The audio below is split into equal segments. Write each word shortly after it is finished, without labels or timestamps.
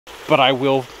but I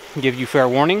will give you fair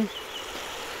warning.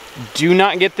 Do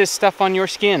not get this stuff on your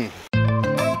skin. You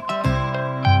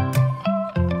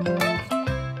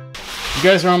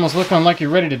guys are almost looking like you're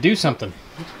ready to do something.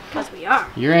 Because we are.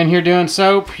 You're in here doing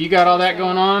soap. You got all that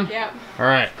going on? Yep. All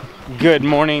right. Good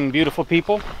morning, beautiful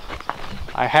people.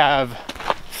 I have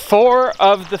 4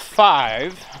 of the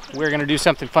 5. We're gonna do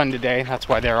something fun today. That's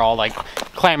why they're all like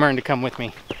clamoring to come with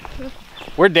me.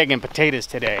 We're digging potatoes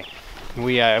today.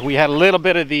 We had a little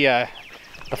bit of the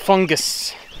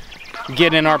fungus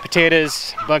get in our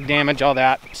potatoes, bug damage, all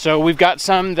that. So we've got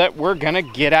some that we're gonna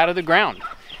get out of the ground.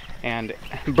 And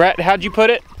Brett, how'd you put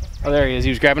it? Oh, there he is. He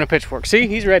was grabbing a pitchfork. See,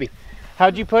 he's ready.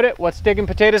 How'd you put it? What's digging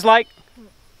potatoes like?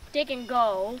 Digging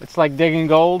gold. It's like digging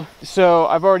gold. So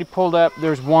I've already pulled up.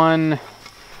 There's one.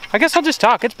 I guess I'll just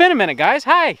talk. It's been a minute, guys.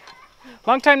 Hi.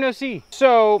 Long time no see.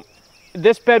 So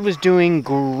this bed was doing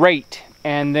great.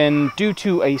 And then due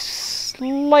to a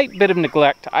slight bit of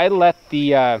neglect, I let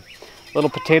the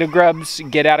little potato grubs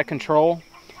get out of control.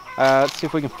 Let's see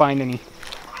if we can find any.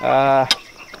 Yeah,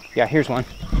 here's one.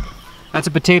 That's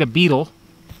a potato beetle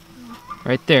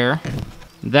right there.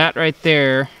 That right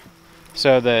there.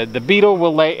 So the beetle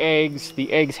will lay eggs.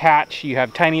 The eggs hatch. You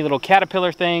have tiny little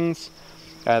caterpillar things.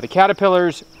 The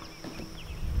caterpillars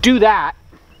do that.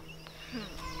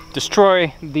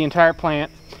 Destroy the entire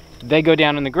plant. They go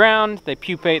down in the ground. They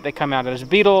pupate. They come out as a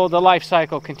beetle. The life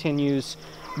cycle continues.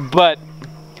 But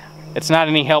it's not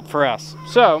any help for us.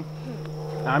 So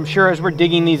I'm sure as we're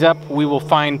digging these up, we will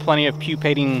find plenty of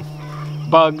pupating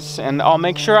bugs, and I'll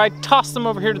make sure I toss them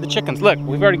over here to the chickens. Look,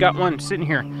 we've already got one sitting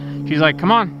here. She's like,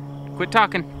 come on, quit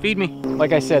talking, feed me.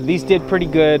 Like I said, these did pretty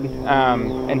good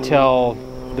until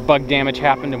the bug damage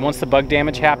happened, and once the bug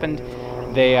damage happened,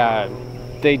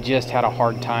 they just had a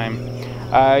hard time.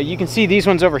 You can see these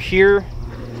ones over here.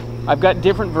 I've got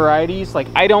different varieties. Like,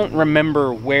 I don't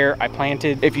remember where I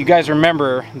planted. If you guys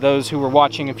remember, those who were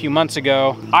watching a few months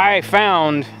ago, I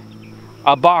found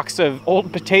a box of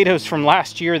old potatoes from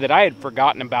last year that I had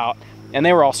forgotten about, and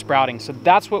they were all sprouting. So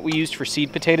that's what we used for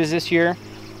seed potatoes this year.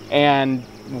 And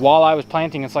while I was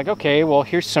planting, it's like, okay, well,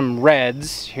 here's some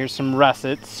reds, here's some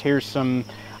russets, here's some,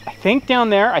 I think down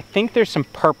there, I think there's some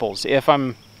purples, if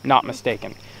I'm not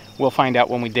mistaken. We'll find out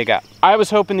when we dig up. I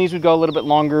was hoping these would go a little bit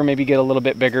longer, maybe get a little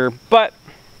bit bigger, but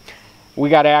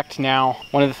we got to act now.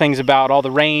 One of the things about all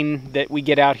the rain that we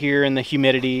get out here and the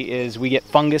humidity is we get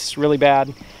fungus really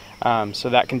bad, so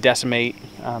that can decimate.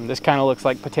 This kind of looks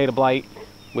like potato blight,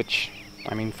 which,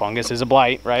 I mean, fungus is a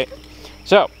blight, right?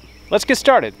 So let's get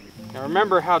started. Now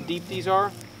remember how deep these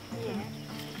are? Yeah.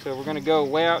 So we're going to go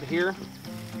way out here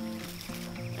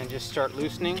and just start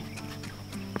loosening.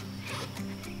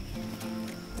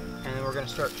 And then we're going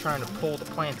to start trying to pull the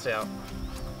plants out.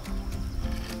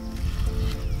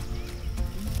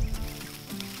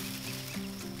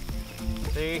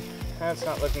 See, that's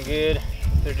not looking good.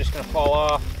 They're just going to fall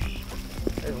off.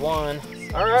 There's one.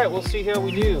 All right, we'll see how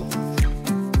we do.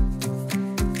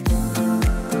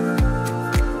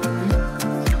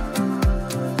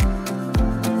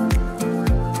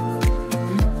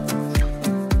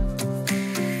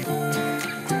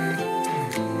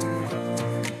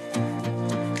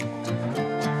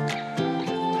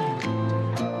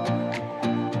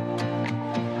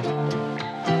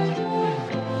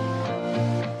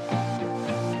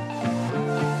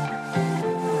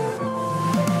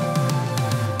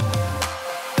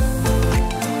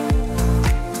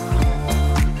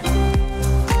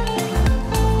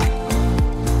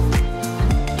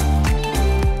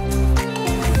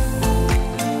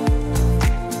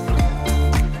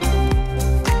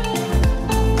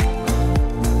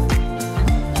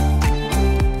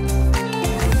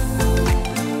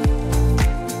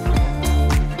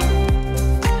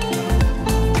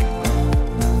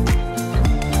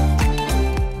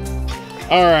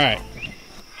 All right,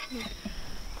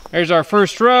 there's our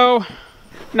first row.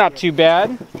 Not too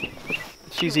bad.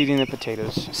 She's eating the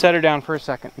potatoes. Set her down for a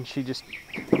second and she just,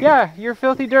 yeah, you're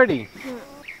filthy dirty.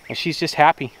 And she's just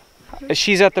happy.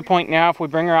 She's at the point now, if we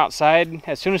bring her outside,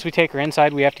 as soon as we take her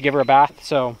inside, we have to give her a bath.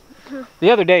 So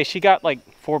the other day, she got like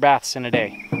 4 baths in a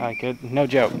day. Like, no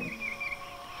joke.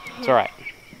 It's all right.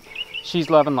 She's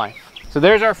loving life. So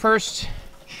there's our first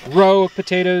row of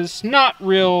potatoes. Not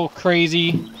real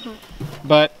crazy.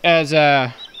 But as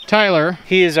Tyler,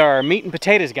 he is our meat and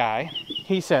potatoes guy,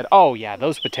 he said, oh yeah,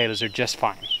 those potatoes are just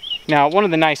fine. Now, one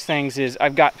of the nice things is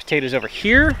I've got potatoes over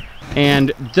here,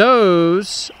 and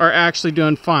those are actually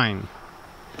doing fine.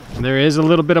 There is a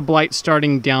little bit of blight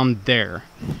starting down there,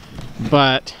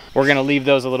 but we're gonna leave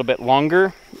those a little bit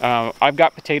longer. I've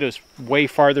got potatoes way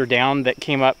farther down that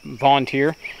came up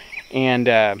volunteer, and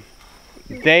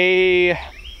they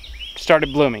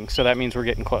started blooming, so that means we're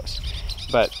getting close.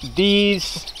 But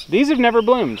these have never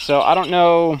bloomed, so I don't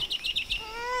know.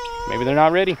 Maybe they're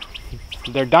not ready.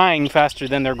 They're dying faster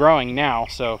than they're growing now,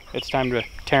 so it's time to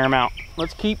tear them out.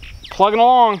 Let's keep plugging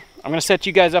along. I'm gonna set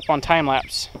you guys up on time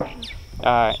lapse,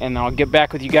 and I'll get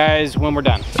back with you guys when we're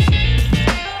done.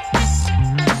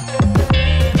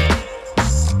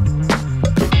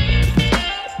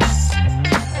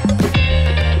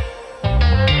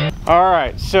 All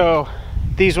right, so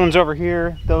these ones over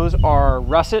here, those are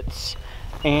russets,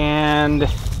 and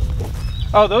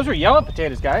oh, those are yellow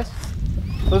potatoes, guys.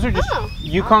 Those are just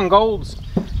Yukon Golds.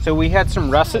 So we had some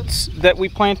russets that we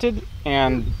planted,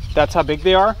 and that's how big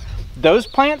they are. Those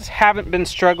plants haven't been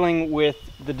struggling with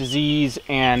the disease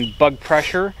and bug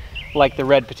pressure like the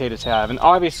red potatoes have. And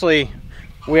obviously,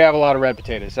 we have a lot of red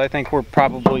potatoes. I think we're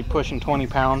probably pushing 20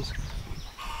 pounds.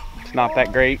 It's not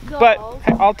that great, but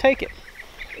I'll take it.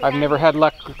 I've never had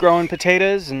luck growing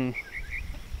potatoes and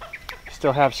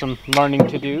still have some learning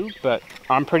to do, but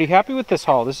I'm pretty happy with this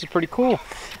haul. This is pretty cool.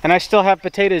 And I still have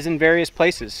potatoes in various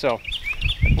places, so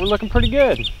we're looking pretty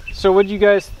good. So what do you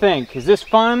guys think? Is this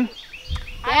fun?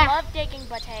 I love digging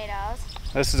potatoes.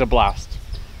 This is a blast.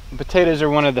 Potatoes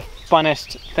are one of the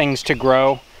funnest things to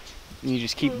grow. You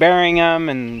just keep burying them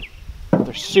and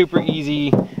they're super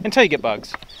easy until you get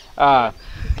bugs.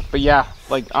 But yeah,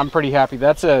 like I'm pretty happy.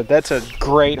 That's a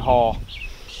great haul.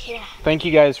 Yeah. Thank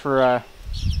you guys for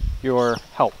your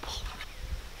help.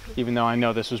 Even though I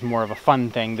know this was more of a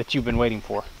fun thing that you've been waiting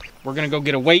for. We're gonna go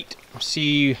get a weight,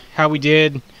 see how we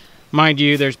did. Mind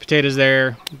you, there's potatoes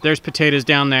there. There's potatoes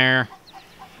down there.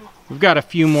 We've got a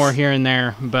few more here and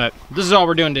there, but this is all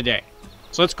we're doing today.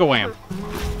 So let's go weigh them.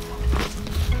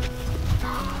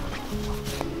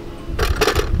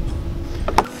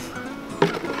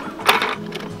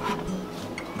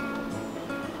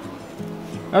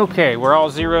 Okay, we're all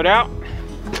zeroed out.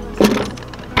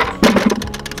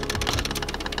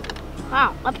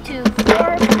 Wow, up to 4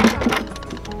 pounds.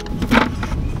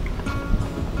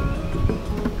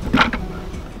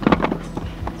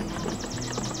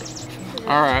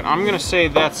 All right, I'm gonna say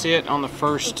that's it on the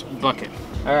first bucket.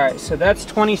 All right, so that's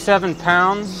 27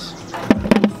 pounds.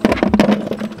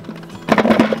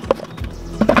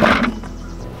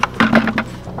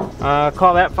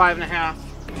 Call that 5.5.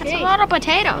 That's a lot of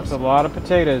potatoes. That's a lot of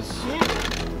potatoes.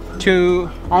 Yeah.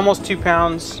 Almost 2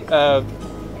 pounds of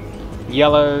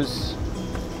yellows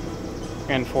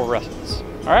and 4 russets.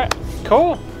 All right,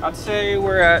 cool. I'd say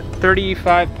we're at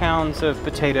 35 pounds of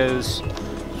potatoes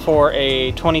for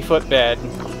a 20-foot bed,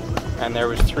 and there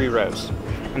was 3 rows.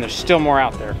 And there's still more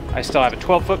out there. I still have a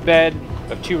 12-foot bed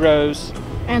of 2 rows.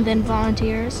 And then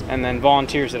volunteers. And then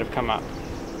volunteers that have come up.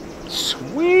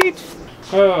 Sweet.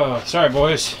 Oh, sorry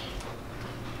boys.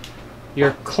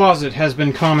 Your closet has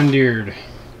been commandeered.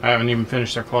 I haven't even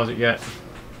finished our closet yet.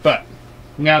 But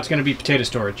now it's gonna be potato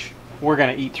storage. We're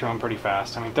gonna eat through them pretty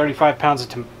fast. I mean, 35 pounds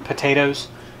of potatoes.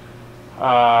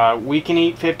 We can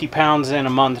eat 50 pounds in a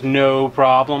month, no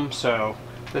problem. So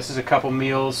this is a couple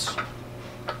meals.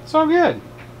 It's all good.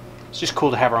 It's just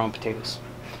cool to have our own potatoes.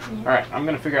 All right, I'm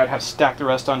gonna figure out how to stack the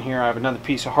rest on here. I have another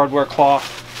piece of hardware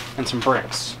cloth and some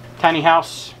bricks. Tiny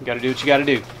house, you gotta do what you gotta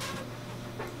do.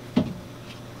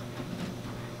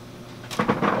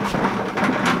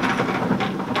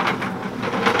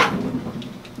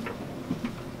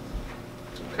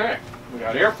 Okay, we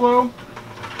got airflow.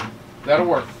 That'll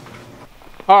work.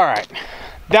 All right,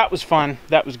 that was fun.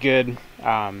 That was good.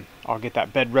 I'll get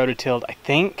that bed rototilled, I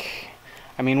think.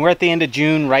 I mean, we're at the end of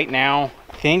June right now.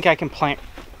 I think I can plant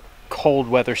cold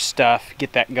weather stuff,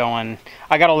 get that going.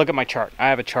 I gotta look at my chart. I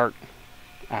have a chart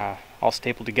all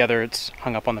stapled together. It's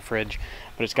hung up on the fridge,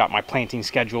 but it's got my planting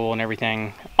schedule and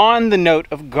everything. On the note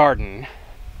of garden,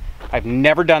 I've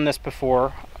never done this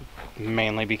before,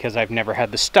 mainly because I've never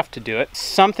had the stuff to do it.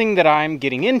 Something that I'm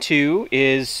getting into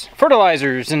is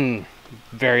fertilizers and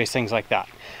various things like that.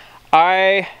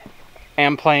 I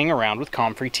am playing around with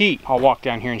comfrey tea. I'll walk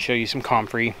down here and show you some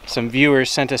comfrey. Some viewers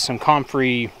sent us some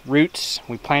comfrey roots.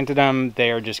 We planted them.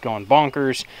 They are just going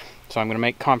bonkers. So I'm gonna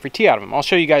make comfrey tea out of them. I'll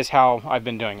show you guys how I've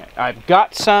been doing it. I've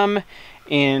got some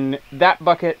in that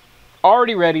bucket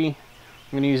already ready.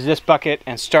 I'm gonna use this bucket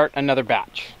and start another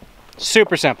batch.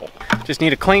 Super simple. Just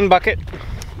need a clean bucket.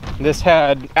 This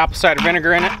had apple cider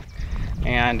vinegar in it,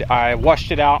 and I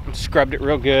washed it out and scrubbed it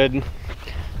real good.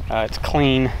 It's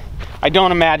clean. I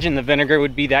don't imagine the vinegar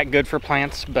would be that good for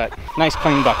plants, but nice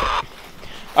clean bucket.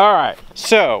 All right,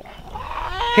 so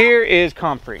here is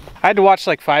comfrey. I had to watch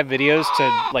like 5 videos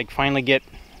to like finally get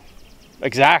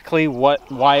exactly why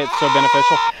it's so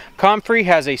beneficial. Comfrey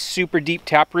has a super deep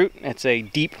taproot. It's a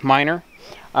deep miner.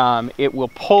 It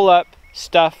will pull up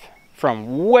stuff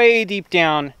from way deep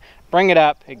down, bring it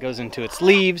up, it goes into its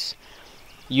leaves.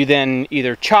 You then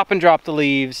either chop and drop the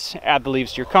leaves, add the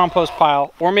leaves to your compost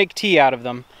pile, or make tea out of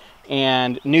them.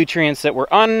 And nutrients that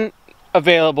were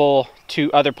unavailable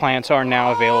to other plants are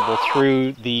now available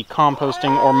through the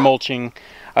composting or mulching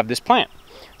of this plant.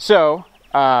 So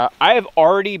I have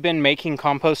already been making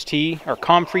compost tea or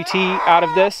comfrey tea out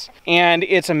of this, and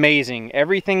it's amazing.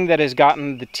 Everything that has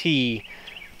gotten the tea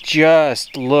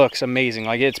just looks amazing.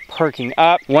 Like, it's perking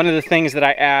up. One of the things that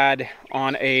I add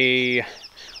on a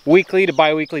weekly to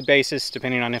bi-weekly basis,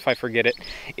 depending on if I forget it,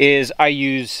 is I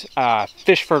use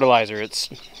fish fertilizer. It's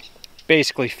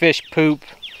basically fish poop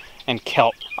and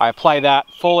kelp. I apply that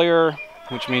foliar,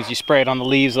 which means you spray it on the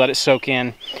leaves, let it soak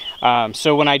in.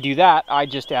 So when I do that, I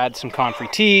just add some comfrey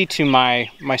tea to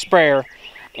my sprayer,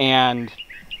 and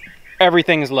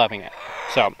everything's loving it.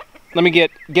 So let me get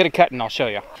a cut and I'll show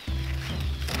you.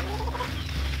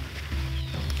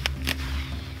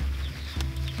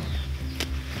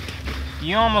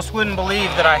 You almost wouldn't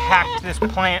believe that I hacked this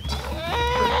plant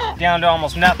down to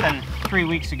almost nothing 3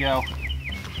 weeks ago.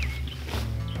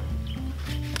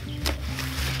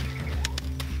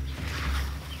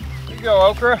 There you go,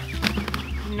 okra.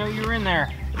 You know you were in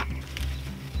there.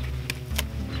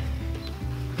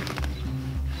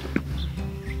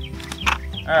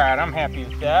 All right, I'm happy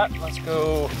with that. Let's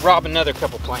go rob another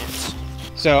couple plants.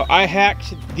 So I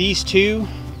hacked these two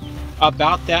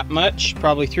about that much,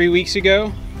 probably 3 weeks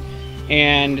ago.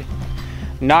 And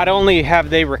not only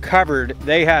have they recovered,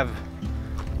 they have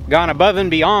gone above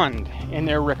and beyond in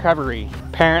their recovery.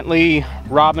 Apparently,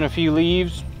 robbing a few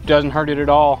leaves doesn't hurt it at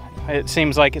all. It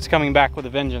seems like it's coming back with a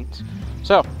vengeance.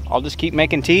 So I'll just keep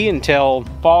making tea until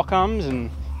fall comes and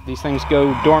these things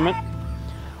go dormant.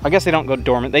 I guess they don't go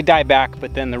dormant, they die back,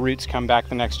 but then the roots come back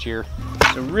the next year.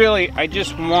 So really, I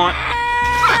just want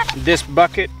this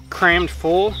bucket crammed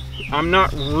full. I'm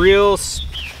not real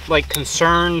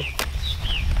concerned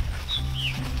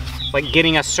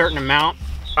getting a certain amount.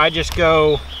 I just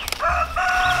go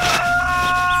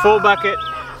full bucket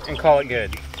and call it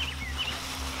good.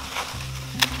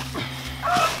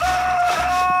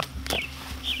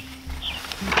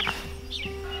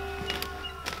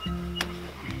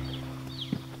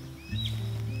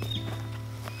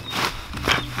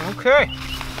 Okay,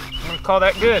 I'm gonna call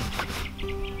that good.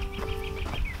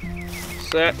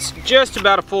 So that's just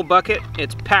about a full bucket.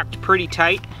 It's packed pretty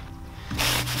tight.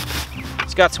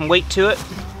 It's got some weight to it.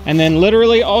 And then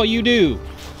literally all you do,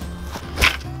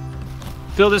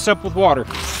 fill this up with water.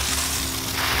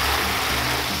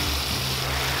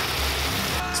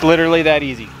 It's literally that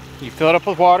easy. You fill it up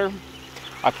with water.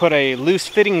 I put a loose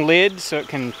fitting lid so it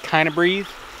can kind of breathe,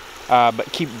 but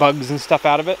keep bugs and stuff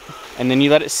out of it. And then you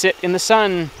let it sit in the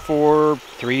sun for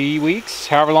 3 weeks,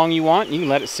 however long you want. You can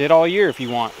let it sit all year if you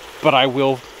want. But I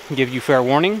will give you fair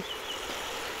warning.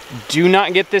 Do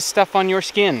not get this stuff on your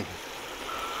skin.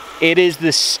 It is the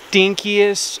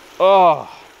stinkiest, oh.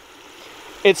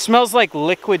 It smells like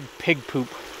liquid pig poop.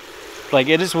 Like,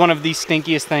 it is one of the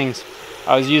stinkiest things.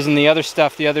 I was using the other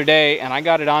stuff the other day and I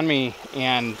got it on me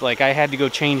and like I had to go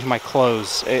change my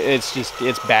clothes.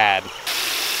 It's bad.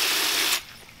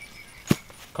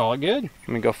 Call it good. Let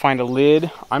me go find a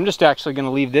lid. I'm just actually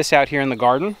gonna leave this out here in the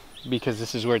garden because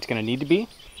this is where it's gonna need to be.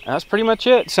 And that's pretty much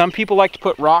it. Some people like to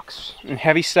put rocks and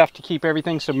heavy stuff to keep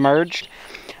everything submerged.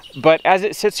 But as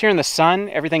it sits here in the sun,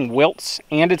 everything wilts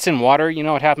and it's in water. You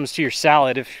know what happens to your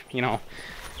salad if, you know,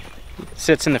 it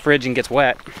sits in the fridge and gets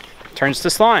wet. It turns to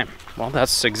slime. Well,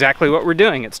 that's exactly what we're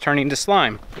doing. It's turning to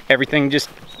slime. Everything just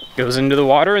goes into the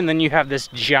water and then you have this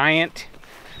giant,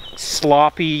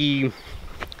 sloppy,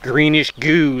 greenish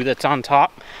goo that's on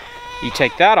top. You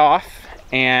take that off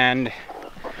and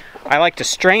I like to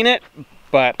strain it,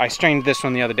 but I strained this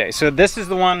one the other day. So this is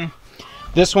the one,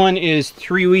 this one is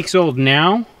 3 weeks old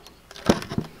now.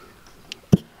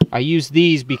 I use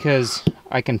these because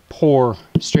I can pour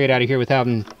straight out of here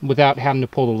without having to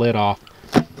pull the lid off.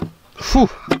 Whew.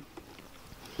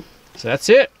 So that's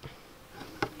it.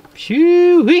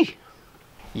 Phew-wee.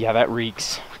 Yeah, that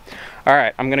reeks. All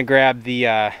right, I'm gonna grab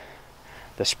the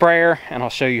sprayer and I'll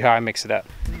show you how I mix it up.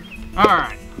 All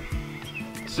right,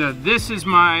 so this is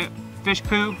my fish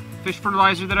poo, fish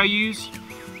fertilizer that I use.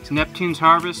 It's Neptune's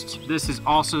Harvest. This is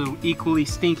also equally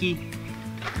stinky.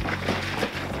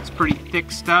 It's pretty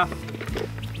thick stuff.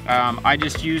 I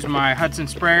just use my Hudson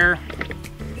sprayer.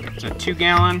 It's a 2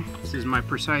 gallon. This is my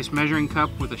precise measuring cup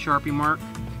with a Sharpie mark.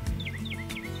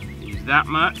 Use that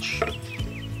much.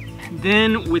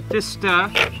 Then with this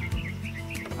stuff,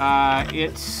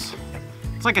 it's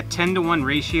like a 10-to-1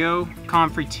 ratio.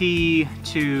 Comfrey tea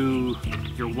to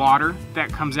your water.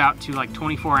 That comes out to like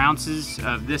 24 ounces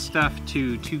of this stuff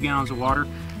to 2 gallons of water.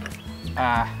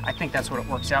 I think that's what it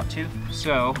works out to.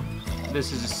 So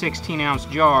this is a 16-ounce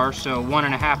jar, so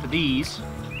 1.5 of these.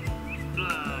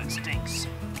 It stinks.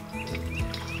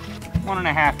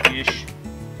 1.5-ish.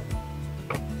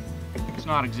 It's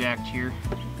not exact here.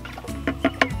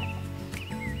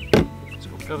 So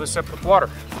we'll fill this up with water.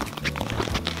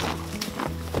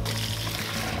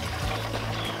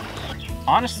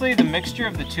 Honestly, the mixture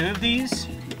of the two of these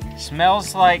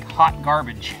smells like hot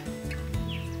garbage.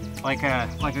 Like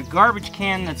a garbage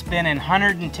can that's been in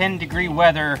 110-degree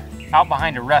weather out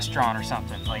behind a restaurant or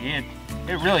something. Like it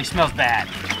really smells bad.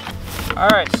 All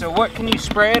right, so what can you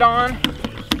spray it on?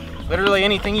 Literally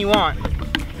anything you want.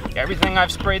 Everything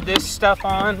I've sprayed this stuff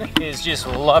on is just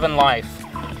love and life.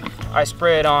 I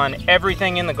spray it on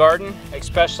everything in the garden,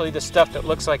 especially the stuff that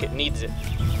looks like it needs it.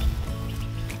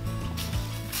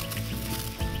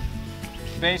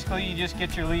 Basically, you just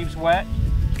get your leaves wet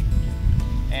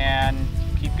and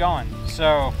keep going.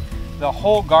 So the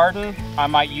whole garden, I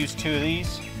might use 2 of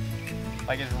these.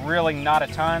 Like, it's really not a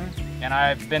ton, and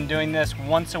I've been doing this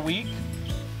once a week,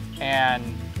 and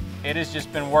it has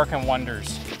just been working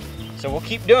wonders. So we'll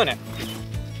keep doing it.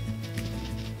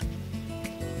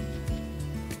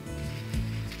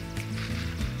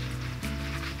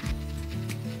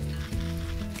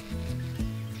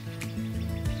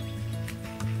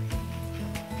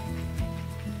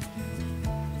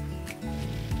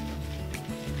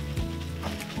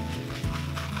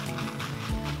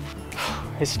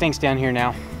 It stinks down here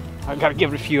now. I've got to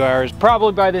give it a few hours.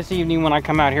 Probably by this evening when I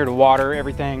come out here to water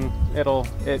everything, it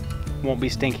won't be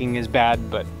stinking as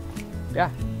bad, but yeah,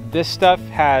 this stuff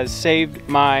has saved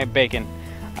my bacon.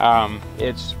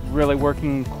 It's really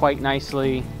working quite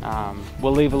nicely.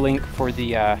 We'll leave a link for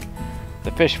the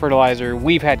fish fertilizer.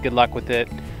 We've had good luck with it.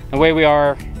 The way we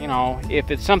are, you know,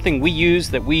 if it's something we use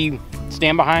that we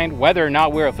stand behind, whether or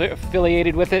not we're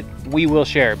affiliated with it, we will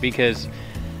share, because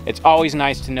it's always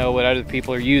nice to know what other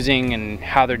people are using and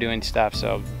how they're doing stuff.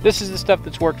 So this is the stuff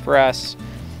that's worked for us.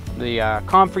 The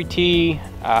comfrey tea,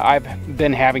 I've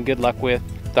been having good luck with.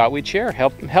 Thought we'd share,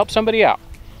 help somebody out.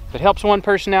 If it helps one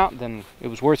person out, then it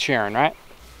was worth sharing, right?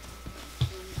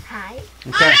 Hi.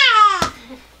 Okay.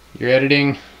 You're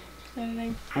editing.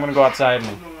 I'm gonna go outside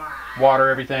and water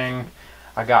everything.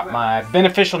 I got my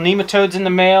beneficial nematodes in the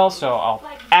mail, so I'll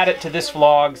add it to this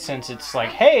vlog since it's like,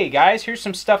 hey guys, here's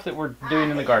some stuff that we're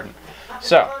doing in the garden.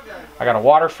 So I gotta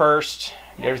water first,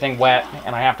 get everything wet,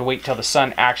 and I have to wait till the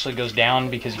sun actually goes down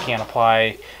because you can't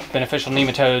apply beneficial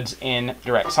nematodes in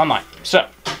direct sunlight. So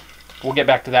we'll get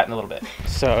back to that in a little bit.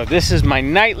 So this is my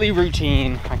nightly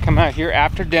routine. I come out here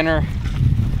after dinner,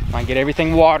 I get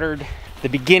everything watered. The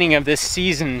beginning of this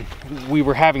season, we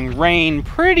were having rain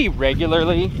pretty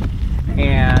regularly,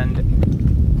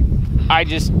 and I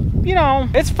just, you know,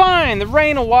 it's fine. The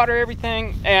rain will water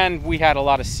everything, and we had a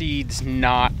lot of seeds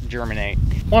not germinate.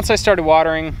 Once I started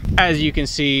watering, as you can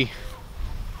see,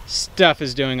 stuff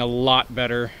is doing a lot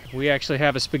better. We actually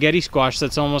have a spaghetti squash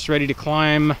that's almost ready to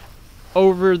climb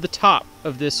over the top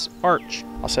of this arch.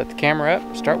 I'll set the camera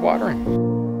up, start watering.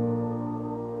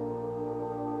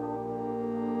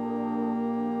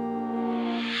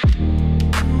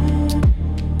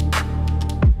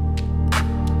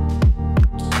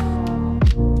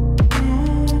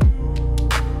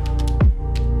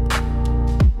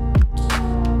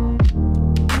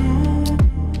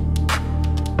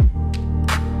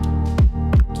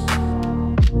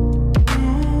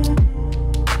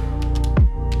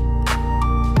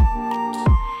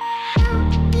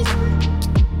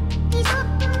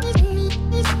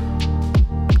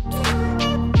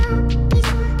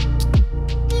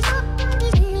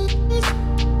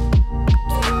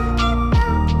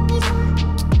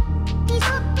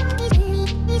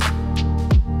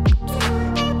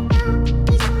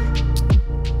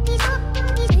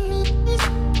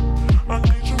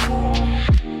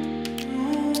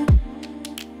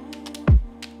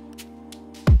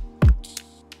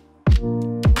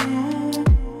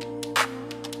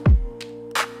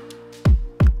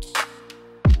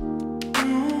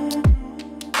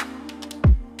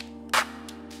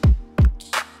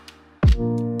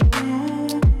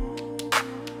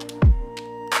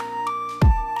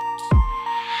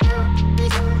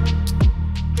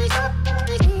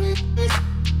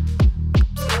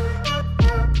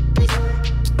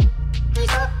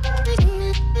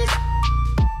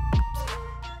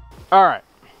 All right,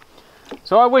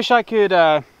 so I wish I could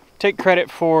take credit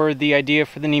for the idea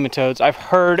for the nematodes. I've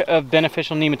heard of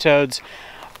beneficial nematodes,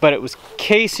 but it was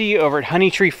Casey over at Honey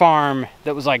Tree Farm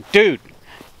that was like, dude,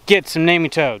 get some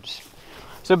nematodes.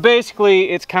 So basically,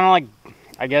 it's kind of like,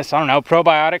 I guess, I don't know,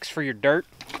 probiotics for your dirt.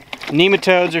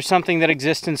 Nematodes are something that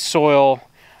exists in soil.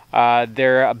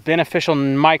 They're a beneficial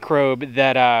microbe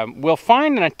that will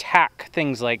find and attack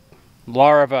things like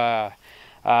larvae,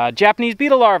 Japanese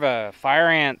beetle larvae, fire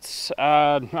ants.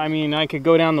 I mean, I could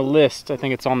go down the list. I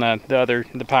think it's on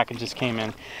the package just came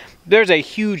in. There's a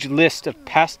huge list of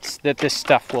pests that this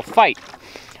stuff will fight.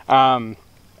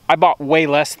 I bought way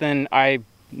less than I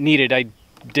needed. I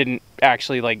didn't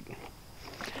actually like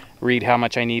read how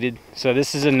much I needed. So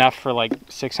this is enough for like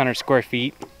 600 square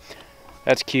feet.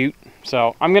 That's cute.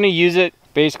 So I'm gonna use it.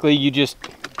 Basically, you just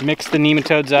mix the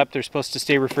nematodes up. They're supposed to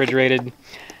stay refrigerated. The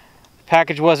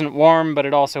package wasn't warm, but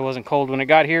it also wasn't cold when it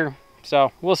got here.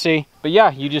 So we'll see. But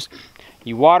yeah,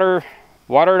 you water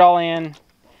it all in.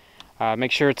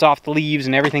 Make sure it's off the leaves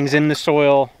and everything's in the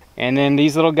soil. And then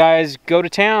these little guys go to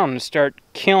town and start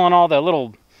killing all the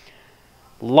little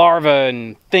larvae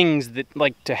and things that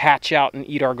like to hatch out and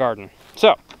eat our garden.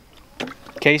 So,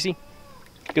 Casey,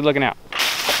 good looking out.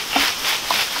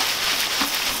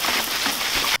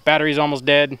 Battery's almost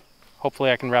dead.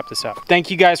 Hopefully I can wrap this up. Thank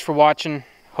you guys for watching.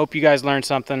 Hope you guys learned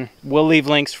something. We'll leave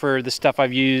links for the stuff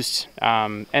I've used.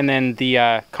 And then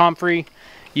the comfrey,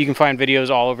 you can find videos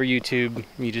all over YouTube.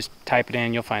 You just type it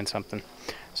in, you'll find something.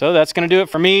 So that's gonna do it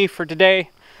for me for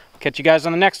today. Catch you guys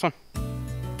on the next one.